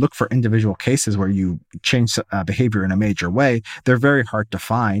you could look for individual cases where you change behavior in a major way, they're very hard to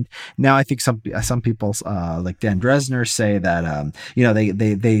find. Now, I think some people, like Dan Dresner, say that,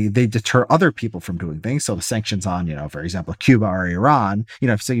 they deter other people from doing things. So the sanctions on, for example, Cuba or Iran,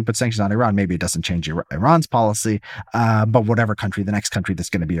 if you put sanctions on Iran, maybe it doesn't change Iran's policy, but whatever country, the next country that's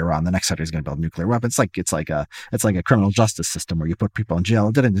going to be Iran, the next country is going to build nuclear weapons. It's like a criminal justice system where you put people in jail.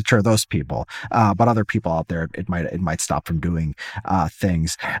 It didn't deter those people, but other people out there, it might stop from doing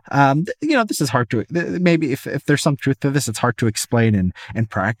things. This is hard to maybe if there's some truth to this, it's hard to explain in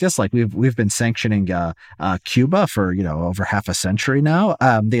practice. Like we've been sanctioning Cuba for over half a century now.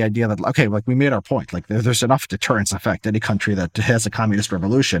 The idea that like we made our point, like there's enough deterrence effect. Any country that has a communist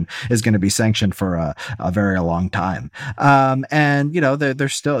revolution is going to be sanctioned for a very long time. And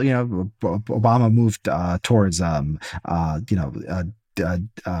there's still Obama moved towards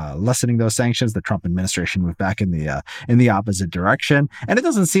lessening those sanctions. The Trump administration moved back in the opposite direction, and it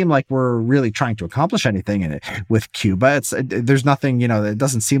doesn't seem like we're really trying to accomplish anything in it with Cuba. There's nothing. It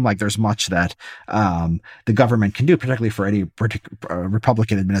doesn't seem like there's much that the government can do, particularly for any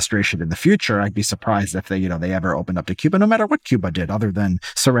Republican administration in the future. I'd be surprised if they ever opened up to Cuba, no matter what Cuba did, other than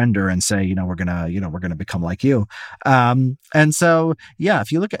surrender and say we're gonna become like you. And so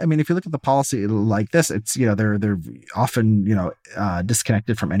if you look at the policy like this, it's they're often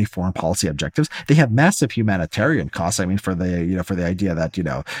disconnected from any foreign policy objectives. They have massive humanitarian costs. I mean, for the idea that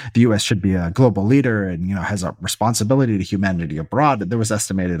the U.S. should be a global leader and has a responsibility to humanity abroad. There was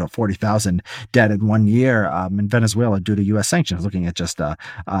estimated 40,000 dead in 1 year in Venezuela due to U.S. sanctions. Looking at just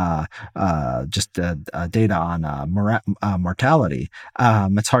data on mortality,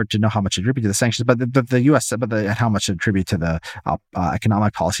 it's hard to know how much to attribute to the sanctions, but the U.S. How much to attribute to the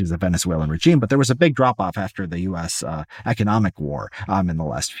economic policies of the Venezuelan regime. But there was a big drop off after the U.S. Economic war in the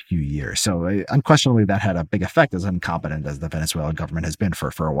last few years. So unquestionably, that had a big effect, as incompetent as the Venezuelan government has been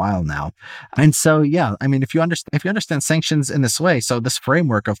for a while now. And so, if you understand sanctions in this way, so this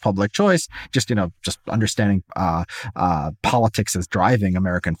framework of public choice, just understanding politics as driving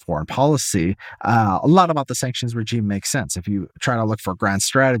American foreign policy, a lot about the sanctions regime makes sense. If you try to look for grand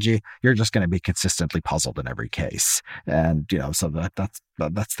strategy, you're just going to be consistently puzzled in every case. And so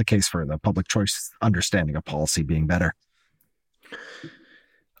that's the case for the public choice understanding of policy being better.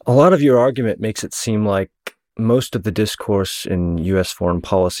 A lot of your argument makes it seem like most of the discourse in U.S. foreign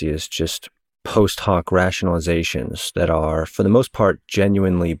policy is just post hoc rationalizations that are, for the most part,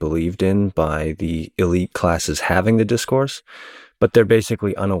 genuinely believed in by the elite classes having the discourse, but they're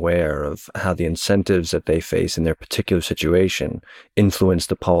basically unaware of how the incentives that they face in their particular situation influence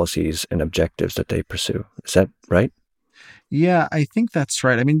the policies and objectives that they pursue. Is that right? Yeah, I think that's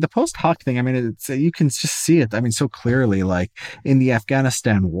right. I mean, the post hoc thing, you can just see it. So clearly, like in the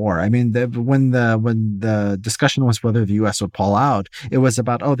Afghanistan war. When the discussion was whether the U.S. would pull out, it was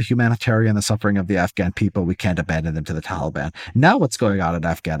about, the humanitarian, the suffering of the Afghan people. We can't abandon them to the Taliban. Now what's going on in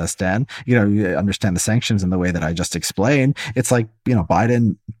Afghanistan, you understand the sanctions in the way that I just explained. It's like,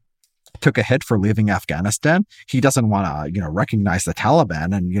 Biden took a hit for leaving Afghanistan. He doesn't want to, recognize the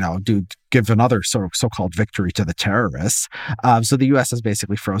Taliban and, give another so-called victory to the terrorists. So the U.S. has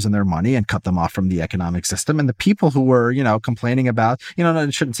basically frozen their money and cut them off from the economic system. And the people who were, complaining about, I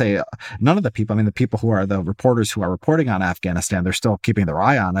shouldn't say none of the people. The people who are the reporters who are reporting on Afghanistan, they're still keeping their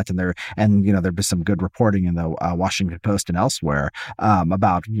eye on it. And there'd be some good reporting in the Washington Post and elsewhere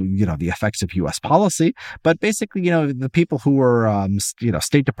about, the effects of U.S. policy. But basically, the people who were,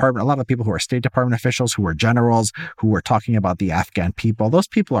 State Department, a lot of people who are State Department officials, who were generals, who were talking about the Afghan people, those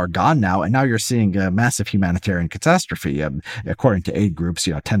people are gone now. And now you're seeing a massive humanitarian catastrophe. According to aid groups,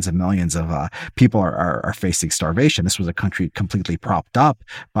 tens of millions of people are facing starvation. This was a country completely propped up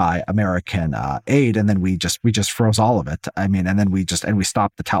by American aid, and then we just froze all of it. And then we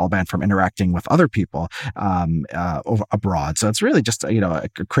stopped the Taliban from interacting with other people abroad. So it's really just a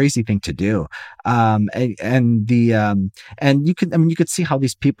crazy thing to do. And you could see how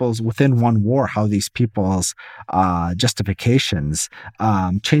these people's within one war, how these people's justifications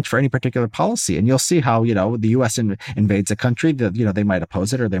change for any particular policy. And you'll see how the U.S. invades a country that they might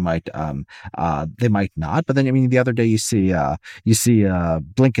oppose it or they might not. But then the other day you see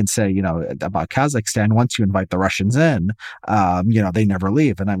Blinken say about Kazakhstan, once you invite the Russians in, they never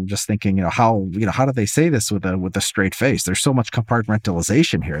leave. And I'm just thinking how do they say this with a straight face? There's so much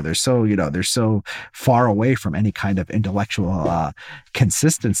compartmentalization here. They're so far away from any kind of intellectual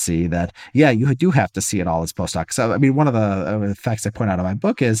consistency that you do have to see it all as post hoc. So one of the facts I point out in my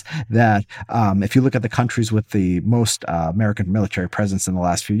book is that if you look at the countries with the most American military presence in the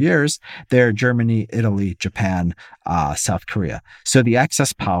last few years, they're Germany, Italy, Japan, South Korea. So the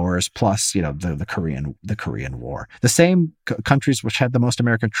Axis powers plus the Korean War, the same countries which had the most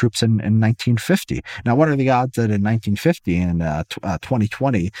American troops in 1950. Now, what are the odds that in 1950 and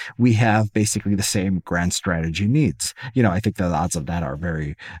 2020 we have basically the same grand strategy needs? I think the odds of that are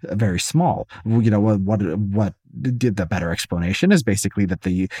very, very small. What the better explanation is basically that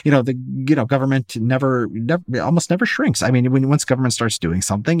the government almost never shrinks. I mean, once government starts doing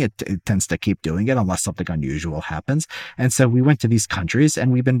something, it tends to keep doing it unless something unusual happens. And so we went to these countries,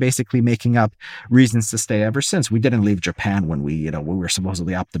 and we've been basically making up reasons to stay ever since. We didn't leave Japan when we were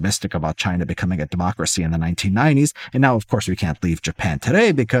supposedly optimistic about China becoming a democracy in the 1990s, and now of course we can't leave Japan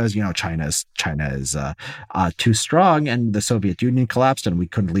today because China is too strong, and the Soviet Union collapsed, and we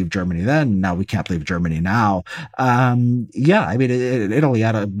couldn't leave Germany then. Now we can't leave Germany now. I mean, Italy,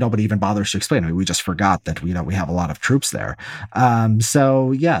 nobody even bothers to explain. I mean, we just forgot that we have a lot of troops there.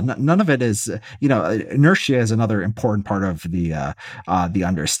 So yeah, none of it is. Inertia is another important part of the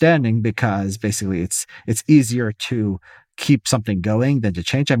understanding, because basically it's easier to keep something going than to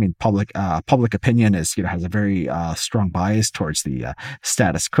change. I mean, public opinion has a very strong bias towards the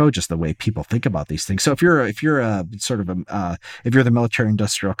status quo, just the way people think about these things. So if you're the military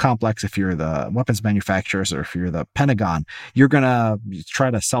industrial complex, if you're the weapons manufacturers, or if you're the Pentagon, you're gonna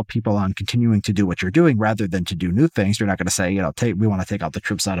try to sell people on continuing to do what you're doing rather than to do new things. You're not going to say, we want to take out the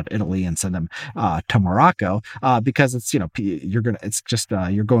troops out of Italy and send them to Morocco, because it's you're going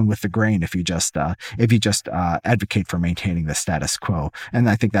with the grain if you just advocate for maintaining the status quo. And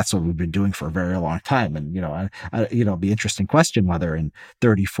I think that's what we've been doing for a very long time. And, it'll be an interesting question whether in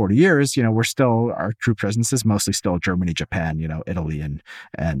 30, 40 years, our troop presence is mostly still Germany, Japan, Italy and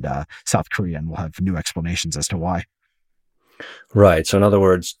South Korea, and we'll have new explanations as to why. Right. So in other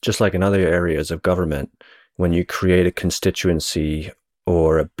words, just like in other areas of government, when you create a constituency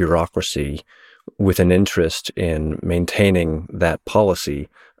or a bureaucracy with an interest in maintaining that policy,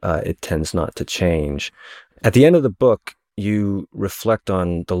 it tends not to change. At the end of the book, you reflect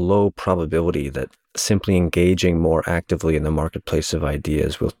on the low probability that simply engaging more actively in the marketplace of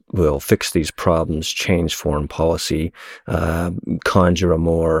ideas will fix these problems, change foreign policy, conjure a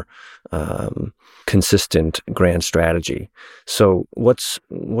more consistent grand strategy. So what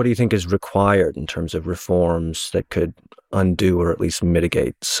do you think is required in terms of reforms that could undo or at least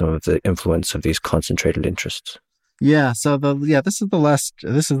mitigate some of the influence of these concentrated interests? Yeah. So this is the last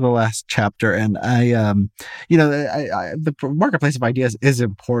chapter, and the marketplace of ideas is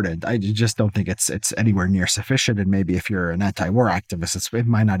important. I just don't think it's anywhere near sufficient. And maybe if you're an anti-war activist, it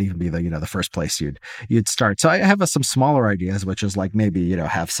might not even be the first place you'd start. So I have some smaller ideas, which is like maybe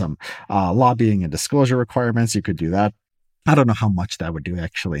have some lobbying and disclosure requirements. You could do that. I don't know how much that would do,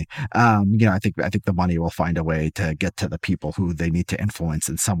 actually. I think the money will find a way to get to the people who they need to influence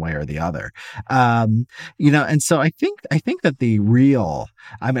in some way or the other. And so I think that the real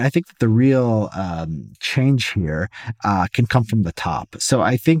change here can come from the top. So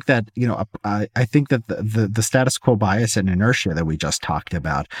I think that the status quo bias and inertia that we just talked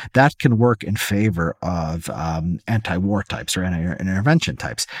about, that can work in favor of anti-war types or intervention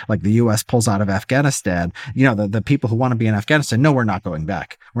types. Like the U.S. pulls out of Afghanistan, the people who want to be in Afghanistan, no, we're not going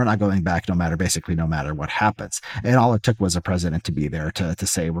back. We're not going back no matter what happens. And all it took was a president to be there to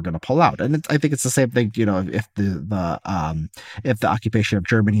say we're going to pull out. And I think it's the same thing, if the occupation of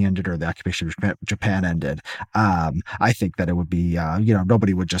Germany ended or the occupation of Japan ended, I think that it would be,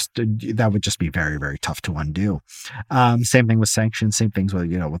 that would just be very, very tough to undo. Same thing with sanctions, same things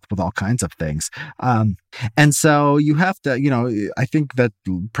with all kinds of things. And so you have to, I think that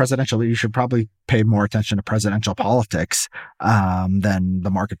you should probably pay more attention to presidential politics than the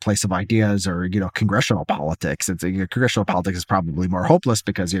marketplace of ideas or congressional politics. Congressional politics is probably more hopeless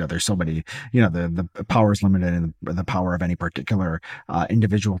because there's so many the power is limited, and the power of any particular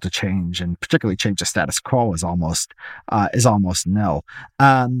individual to change, and particularly change the status quo, is almost nil.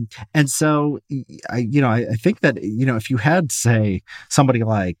 And so I think that if you had, say, somebody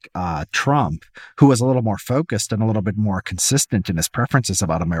like Trump, who was a little more focused and a little bit more consistent in his preferences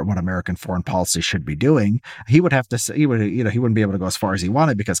about what American foreign policy should be doing, he would have to say, he wouldn't be able to go as far as he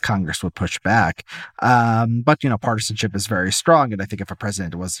wanted because Congress would push back. But partisanship is very strong, and I think if a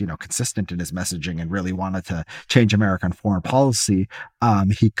president was consistent in his messaging and really wanted to change American foreign policy,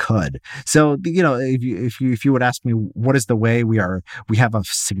 he could. So if you would ask me what is the way we have a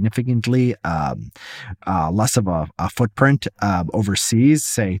significantly less of a footprint overseas,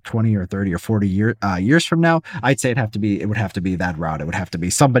 say 20 or 30 or 40 years from now, I'd say it would have to be that route. It would have to be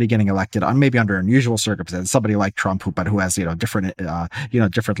somebody getting elected on maybe under unusual circumstances, somebody like Trump who has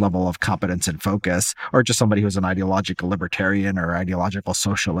different level of competence and focus, or just somebody who's an ideological libertarian or ideological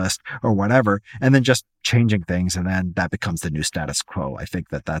socialist or whatever, and then just changing things, and then that becomes the new status quo. I think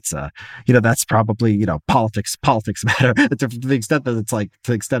that's probably politics matter to the extent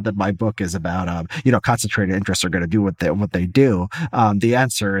that my book is about concentrated interests are going to do what they do. The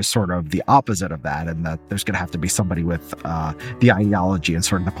answer is sort of the opposite of that, and that there's going to have to be somebody with the ideology and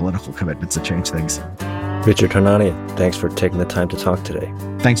sort of the political commitments to change things. Richard Hanania, thanks for taking the time to talk today.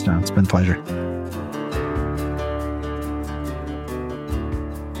 Thanks, John. It's been a pleasure.